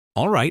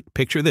All right,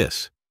 picture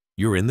this.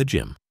 You're in the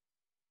gym.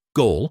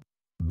 Goal: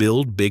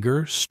 build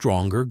bigger,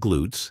 stronger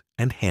glutes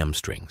and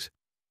hamstrings.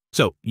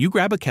 So you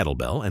grab a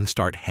kettlebell and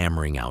start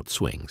hammering out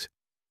swings.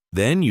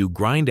 Then you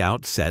grind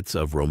out sets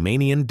of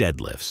Romanian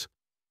deadlifts.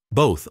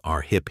 Both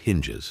are hip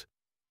hinges.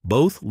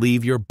 Both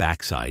leave your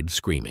backside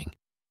screaming.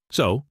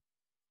 So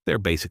they're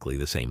basically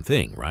the same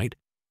thing, right?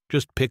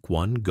 Just pick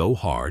one, go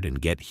hard,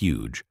 and get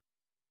huge.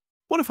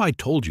 What if I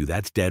told you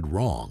that's dead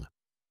wrong?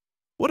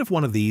 What if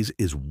one of these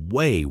is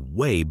way,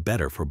 way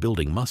better for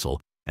building muscle,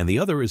 and the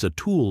other is a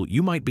tool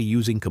you might be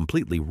using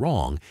completely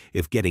wrong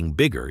if getting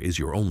bigger is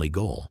your only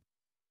goal?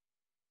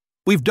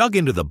 We've dug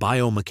into the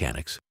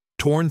biomechanics,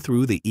 torn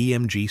through the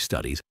EMG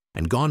studies,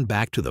 and gone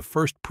back to the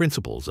first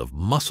principles of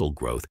muscle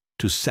growth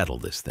to settle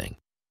this thing.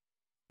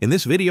 In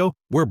this video,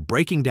 we're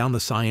breaking down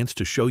the science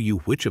to show you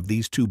which of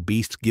these two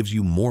beasts gives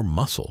you more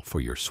muscle for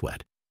your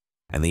sweat.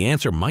 And the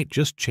answer might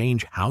just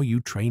change how you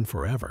train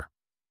forever.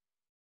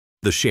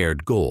 The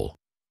shared goal: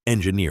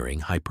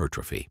 engineering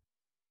hypertrophy.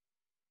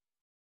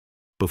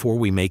 Before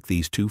we make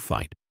these two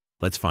fight,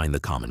 let's find the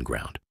common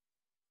ground.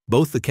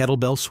 Both the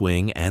kettlebell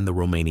swing and the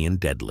Romanian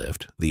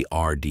deadlift, the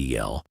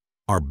RDL,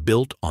 are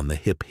built on the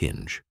hip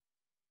hinge.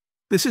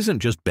 This isn't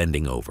just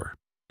bending over.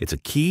 It's a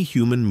key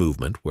human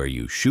movement where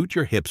you shoot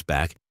your hips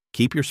back,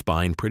 keep your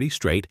spine pretty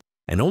straight,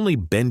 and only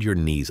bend your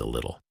knees a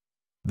little.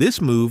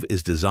 This move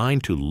is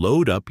designed to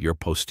load up your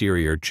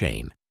posterior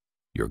chain,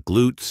 your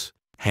glutes,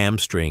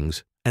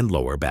 hamstrings, and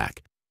lower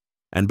back.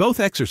 And both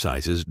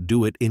exercises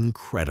do it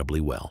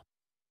incredibly well.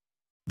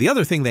 The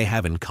other thing they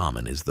have in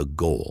common is the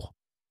goal: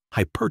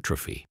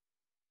 hypertrophy.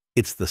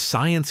 It's the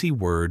sciencey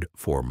word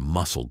for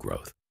muscle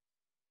growth.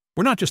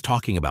 We're not just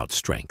talking about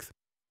strength.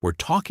 We're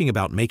talking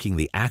about making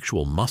the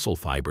actual muscle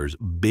fibers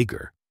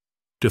bigger.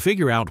 To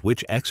figure out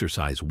which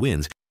exercise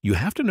wins, you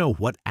have to know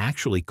what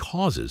actually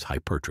causes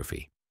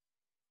hypertrophy.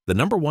 The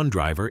number one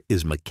driver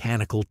is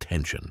mechanical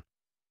tension.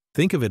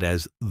 Think of it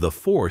as the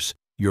force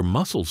your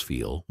muscles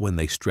feel when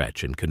they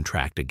stretch and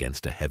contract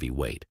against a heavy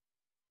weight.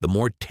 The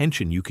more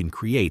tension you can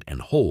create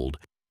and hold,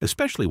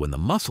 especially when the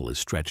muscle is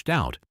stretched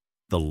out,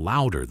 the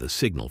louder the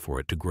signal for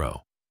it to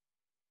grow.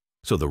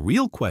 So the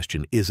real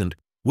question isn't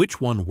which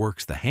one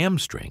works the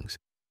hamstrings.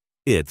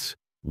 It's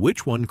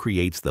which one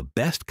creates the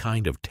best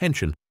kind of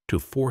tension to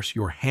force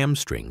your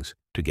hamstrings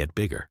to get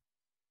bigger.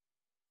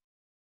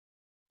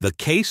 The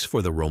case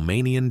for the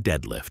Romanian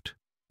deadlift,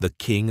 the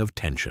king of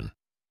tension.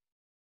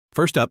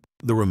 First up,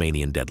 the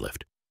Romanian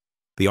deadlift.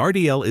 The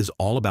RDL is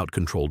all about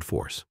controlled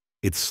force.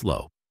 It's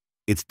slow.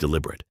 It's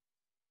deliberate.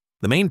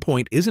 The main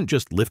point isn't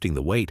just lifting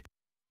the weight,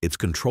 it's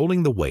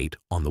controlling the weight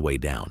on the way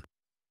down.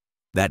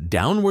 That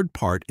downward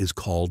part is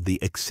called the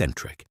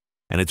eccentric,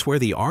 and it's where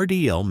the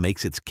RDL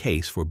makes its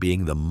case for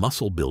being the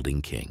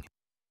muscle-building king.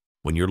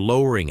 When you're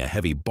lowering a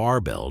heavy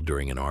barbell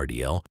during an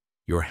RDL,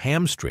 your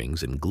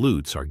hamstrings and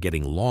glutes are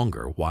getting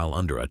longer while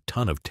under a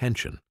ton of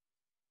tension.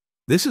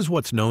 This is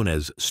what's known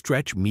as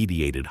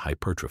stretch-mediated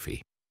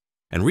hypertrophy,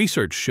 and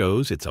research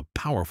shows it's a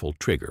powerful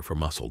trigger for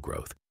muscle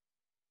growth.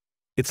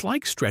 It's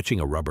like stretching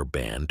a rubber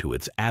band to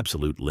its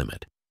absolute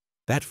limit.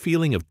 That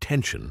feeling of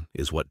tension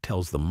is what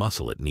tells the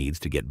muscle it needs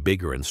to get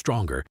bigger and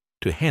stronger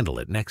to handle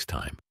it next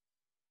time.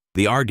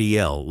 The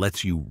RDL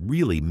lets you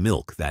really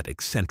milk that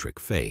eccentric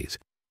phase,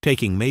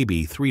 taking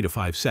maybe 3 to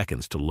 5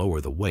 seconds to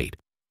lower the weight,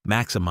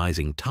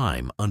 maximizing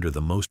time under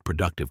the most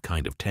productive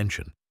kind of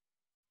tension.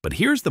 But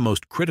here's the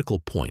most critical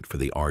point for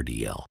the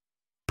RDL: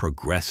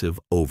 progressive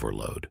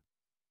overload.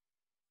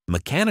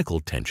 Mechanical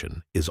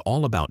tension is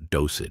all about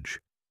dosage.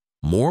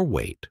 More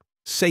weight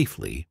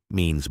safely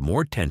means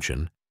more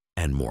tension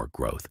and more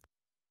growth.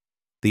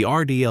 The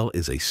RDL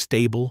is a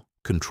stable,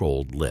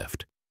 controlled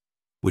lift,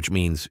 which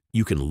means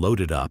you can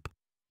load it up,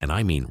 and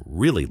I mean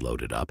really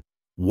load it up,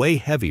 way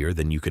heavier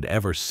than you could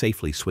ever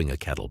safely swing a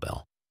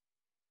kettlebell.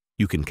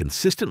 You can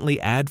consistently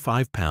add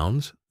 5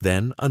 pounds,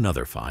 then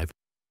another 5,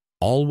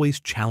 always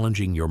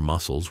challenging your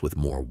muscles with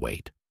more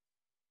weight.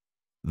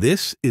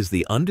 This is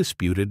the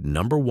undisputed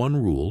 #1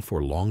 rule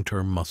for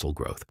long-term muscle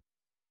growth.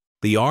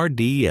 The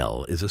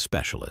RDL is a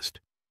specialist.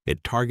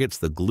 It targets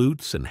the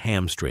glutes and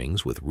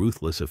hamstrings with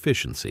ruthless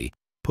efficiency,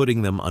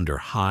 putting them under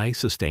high,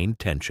 sustained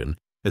tension,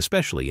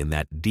 especially in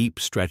that deep,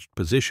 stretched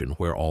position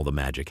where all the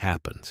magic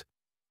happens.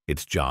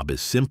 Its job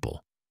is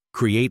simple: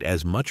 create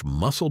as much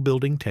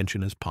muscle-building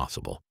tension as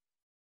possible.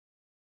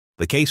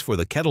 The case for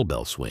the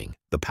kettlebell swing,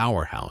 the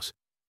powerhouse.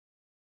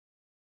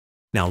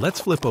 Now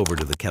let's flip over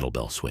to the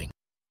kettlebell swing.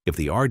 If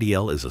the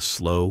RDL is a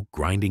slow,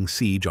 grinding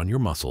siege on your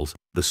muscles,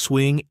 the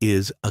swing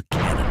is a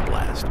cannon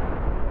blast.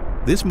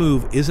 This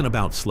move isn't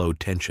about slow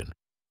tension.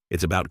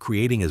 It's about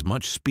creating as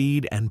much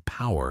speed and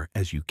power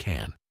as you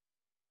can.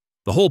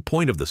 The whole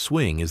point of the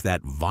swing is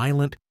that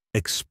violent,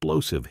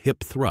 explosive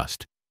hip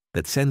thrust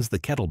that sends the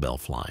kettlebell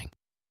flying.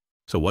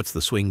 So what's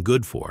the swing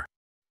good for?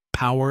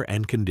 Power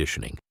and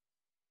conditioning.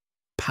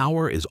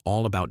 Power is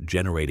all about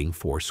generating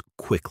force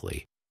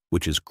quickly,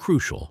 which is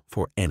crucial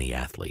for any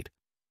athlete.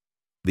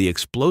 The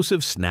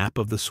explosive snap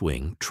of the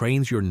swing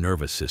trains your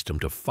nervous system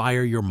to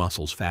fire your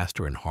muscles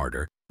faster and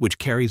harder, which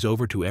carries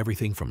over to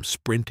everything from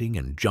sprinting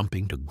and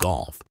jumping to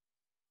golf.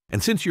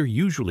 And since you're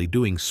usually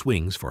doing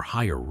swings for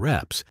higher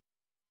reps,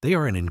 they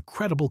are an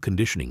incredible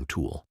conditioning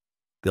tool.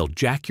 They'll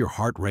jack your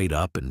heart rate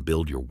up and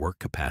build your work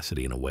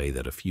capacity in a way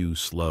that a few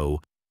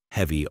slow,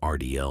 heavy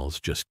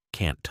RDLs just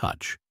can't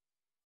touch.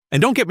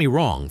 And don't get me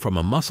wrong, from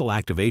a muscle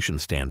activation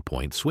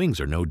standpoint,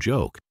 swings are no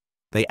joke.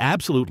 They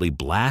absolutely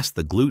blast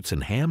the glutes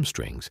and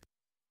hamstrings.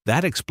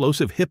 That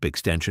explosive hip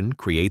extension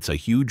creates a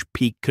huge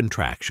peak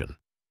contraction.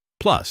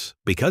 Plus,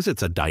 because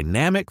it's a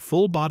dynamic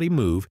full-body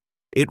move,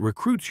 it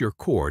recruits your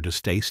core to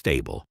stay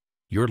stable,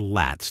 your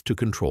lats to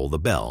control the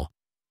bell,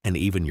 and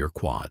even your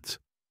quads.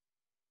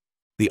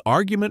 The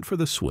argument for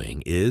the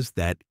swing is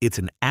that it's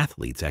an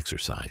athlete's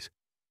exercise.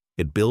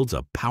 It builds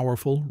a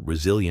powerful,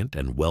 resilient,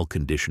 and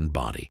well-conditioned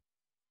body.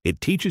 It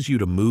teaches you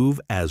to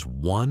move as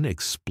one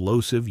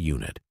explosive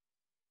unit.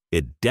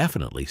 It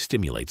definitely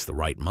stimulates the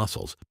right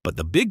muscles, but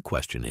the big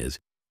question is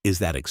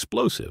that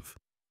explosive,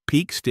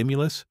 peak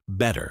stimulus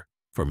better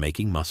for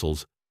making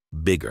muscles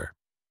bigger?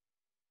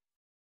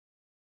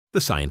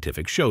 The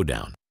scientific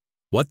showdown.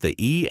 What the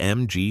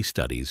EMG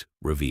studies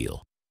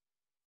reveal.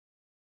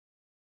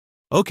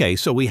 Okay,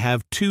 so we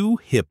have two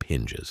hip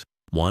hinges.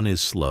 One is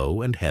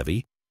slow and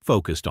heavy,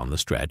 focused on the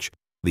stretch.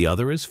 The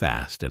other is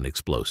fast and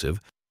explosive,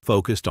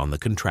 focused on the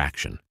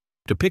contraction.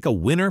 To pick a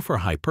winner for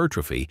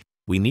hypertrophy,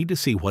 we need to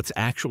see what's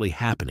actually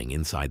happening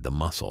inside the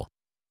muscle.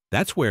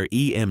 That's where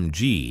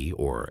EMG,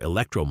 or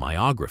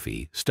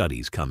electromyography,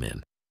 studies come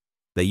in.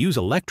 They use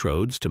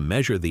electrodes to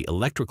measure the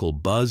electrical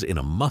buzz in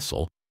a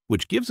muscle,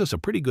 which gives us a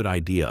pretty good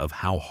idea of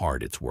how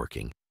hard it's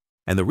working.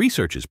 And the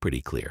research is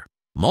pretty clear.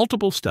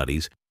 Multiple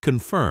studies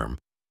confirm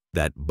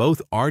that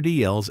both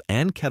RDLs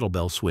and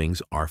kettlebell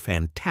swings are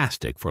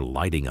fantastic for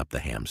lighting up the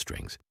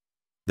hamstrings.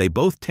 They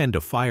both tend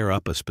to fire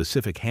up a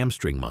specific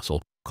hamstring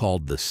muscle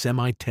called the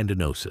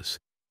semitendinosus,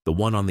 the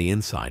one on the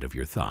inside of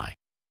your thigh.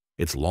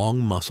 Its long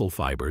muscle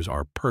fibers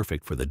are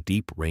perfect for the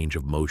deep range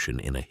of motion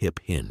in a hip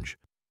hinge.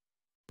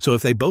 So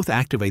if they both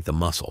activate the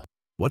muscle,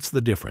 what's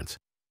the difference?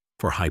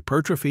 For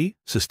hypertrophy,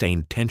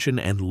 sustained tension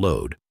and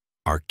load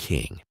are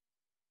king.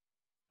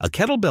 A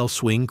kettlebell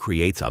swing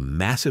creates a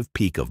massive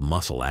peak of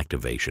muscle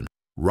activation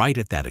right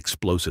at that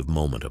explosive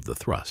moment of the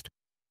thrust.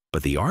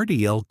 But the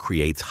RDL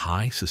creates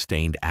high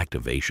sustained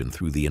activation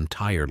through the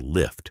entire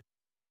lift,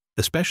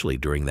 especially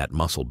during that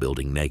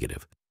muscle-building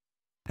negative.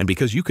 And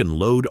because you can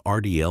load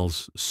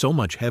RDLs so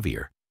much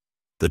heavier,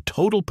 the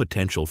total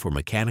potential for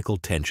mechanical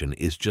tension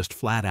is just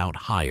flat out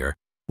higher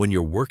when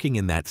you're working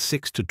in that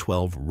 6 to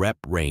 12 rep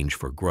range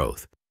for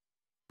growth.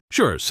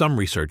 Sure, some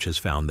research has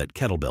found that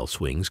kettlebell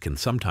swings can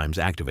sometimes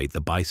activate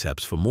the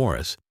biceps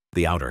femoris,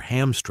 the outer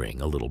hamstring,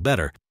 a little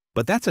better,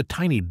 but that's a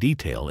tiny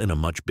detail in a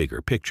much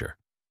bigger picture.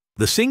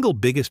 The single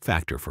biggest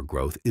factor for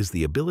growth is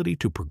the ability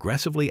to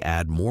progressively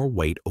add more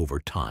weight over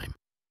time.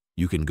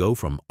 You can go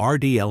from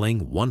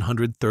RDLing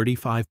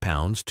 135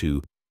 pounds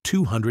to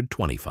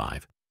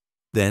 225,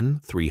 then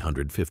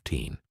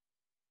 315.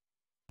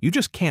 You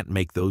just can't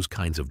make those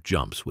kinds of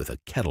jumps with a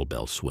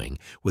kettlebell swing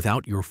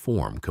without your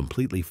form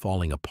completely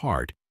falling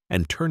apart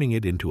and turning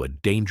it into a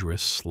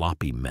dangerous,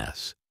 sloppy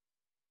mess.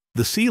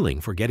 The ceiling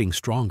for getting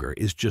stronger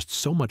is just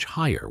so much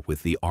higher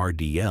with the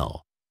RDL.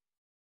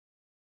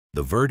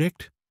 The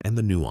verdict and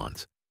the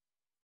nuance.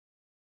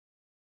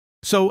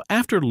 So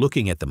after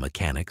looking at the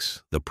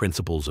mechanics, the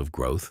principles of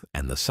growth,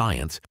 and the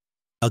science,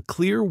 a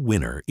clear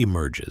winner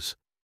emerges.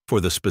 For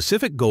the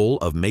specific goal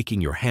of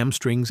making your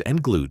hamstrings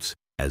and glutes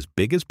as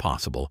big as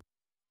possible,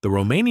 the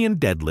Romanian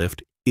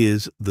deadlift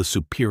is the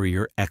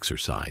superior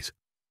exercise.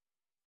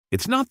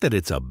 It's not that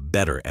it's a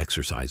better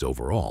exercise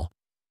overall,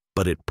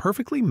 but it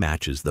perfectly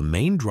matches the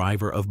main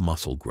driver of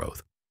muscle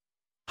growth: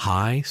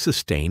 high,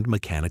 sustained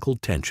mechanical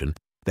tension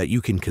that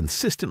you can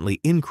consistently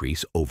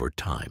increase over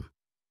time.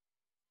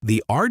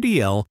 The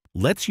RDL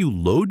lets you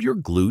load your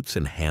glutes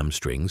and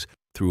hamstrings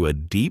through a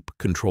deep,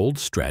 controlled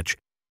stretch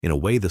in a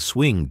way the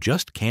swing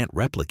just can't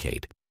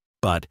replicate.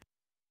 But,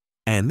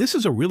 and this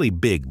is a really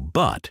big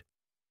but,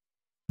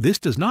 this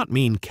does not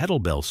mean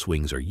kettlebell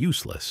swings are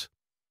useless.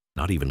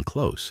 Not even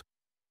close.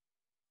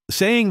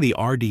 Saying the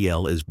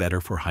RDL is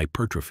better for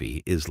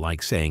hypertrophy is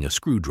like saying a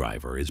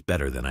screwdriver is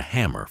better than a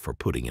hammer for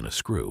putting in a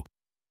screw.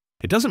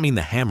 It doesn't mean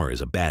the hammer is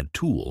a bad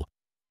tool.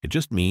 It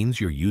just means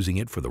you're using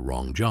it for the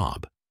wrong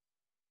job.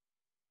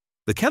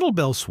 The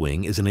kettlebell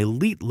swing is an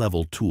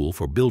elite-level tool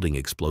for building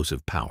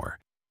explosive power,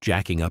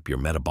 jacking up your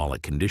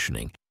metabolic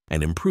conditioning,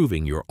 and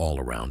improving your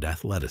all-around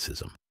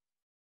athleticism.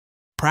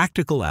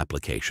 Practical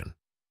application.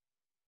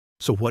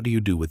 So what do you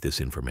do with this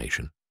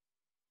information?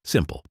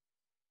 Simple.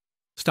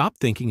 Stop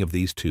thinking of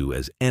these two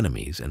as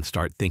enemies and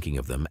start thinking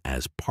of them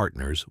as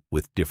partners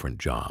with different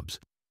jobs.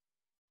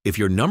 If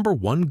your number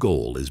one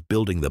goal is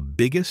building the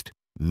biggest,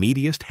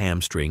 meatiest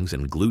hamstrings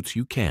and glutes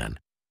you can,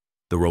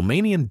 the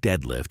Romanian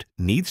deadlift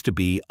needs to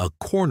be a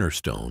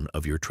cornerstone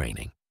of your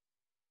training.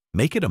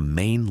 Make it a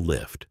main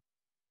lift.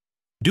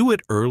 Do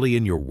it early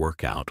in your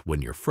workout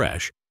when you're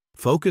fresh,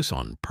 focus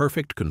on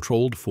perfect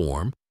controlled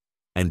form,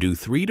 and do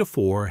 3 to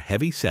 4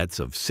 heavy sets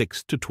of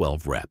 6 to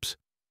 12 reps.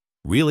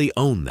 Really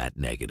own that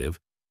negative,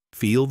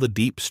 Feel the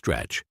deep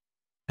stretch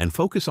and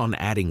focus on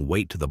adding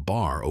weight to the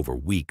bar over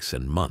weeks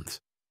and months.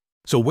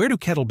 So where do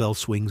kettlebell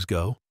swings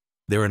go?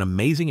 They're an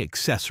amazing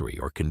accessory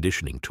or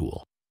conditioning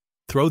tool.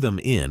 Throw them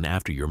in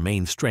after your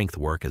main strength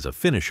work as a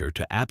finisher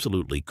to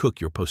absolutely cook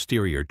your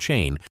posterior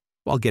chain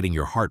while getting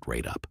your heart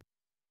rate up.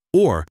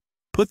 Or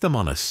put them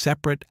on a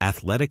separate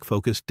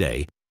athletic-focused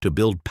day to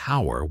build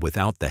power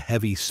without the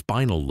heavy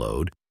spinal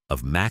load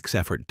of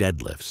max-effort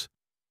deadlifts.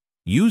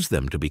 Use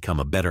them to become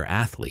a better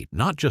athlete,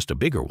 not just a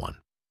bigger one.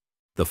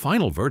 The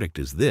final verdict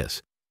is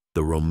this: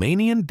 the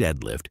Romanian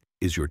deadlift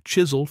is your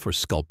chisel for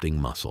sculpting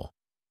muscle.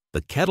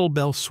 The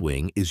kettlebell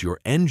swing is your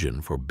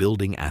engine for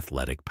building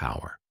athletic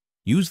power.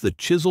 Use the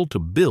chisel to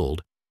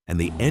build and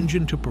the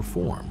engine to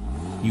perform.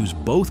 Use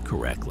both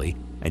correctly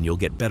and you'll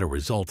get better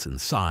results in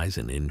size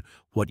and in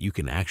what you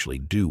can actually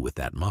do with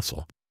that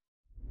muscle.